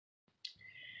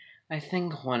I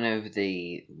think one of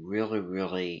the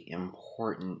really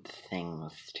important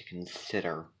things to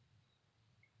consider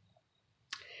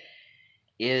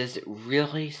is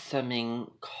really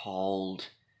something called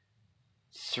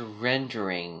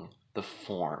surrendering the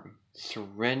form.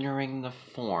 Surrendering the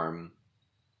form,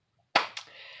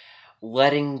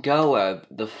 letting go of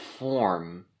the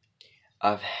form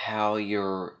of how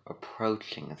you're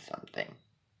approaching something.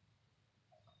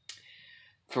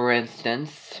 For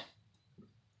instance,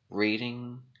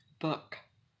 reading a book,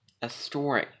 a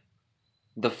story,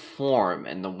 the form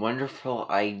and the wonderful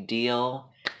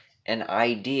ideal and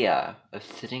idea of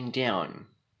sitting down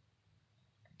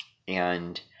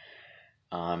and,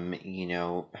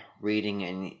 reading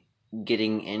and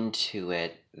getting into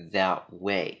it that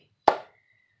way.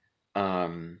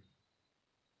 And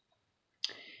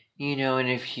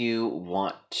if you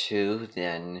want to,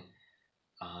 then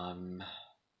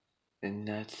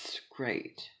that's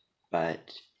great.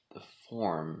 But the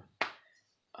form,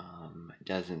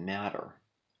 doesn't matter.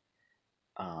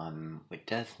 What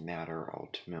does matter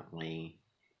ultimately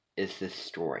is the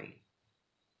story.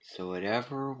 So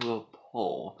whatever will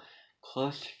pull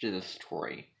closer to the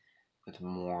story with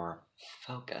more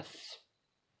focus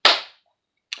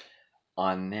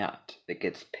on that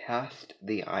gets past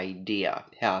the idea,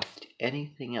 past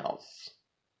anything else,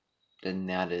 then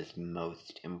that is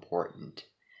most important.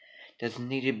 Doesn't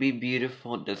need to be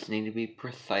beautiful, it doesn't need to be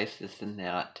precise, this and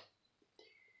that.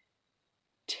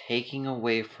 Taking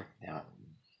away from that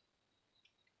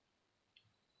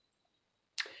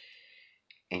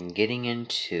and getting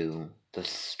into the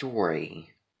story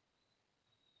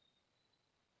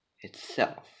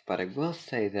itself. But I will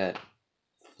say that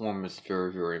form is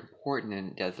very important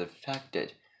and it does affect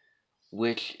it,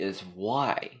 which is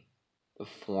why the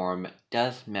form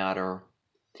does matter,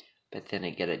 but then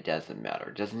again it doesn't matter.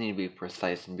 It doesn't need to be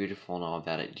precise and beautiful and all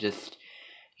that. It just,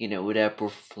 whatever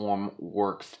form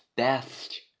works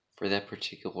best for that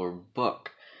particular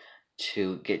book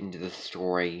to get into the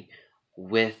story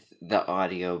with the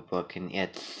audiobook and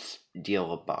its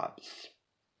deal of bobs.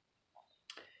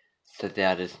 So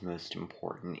that is most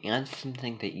important, and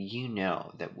something that you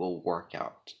know that will work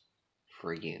out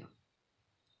for you.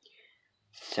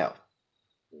 So,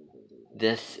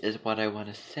 this is what I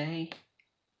want to say,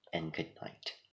 and good night.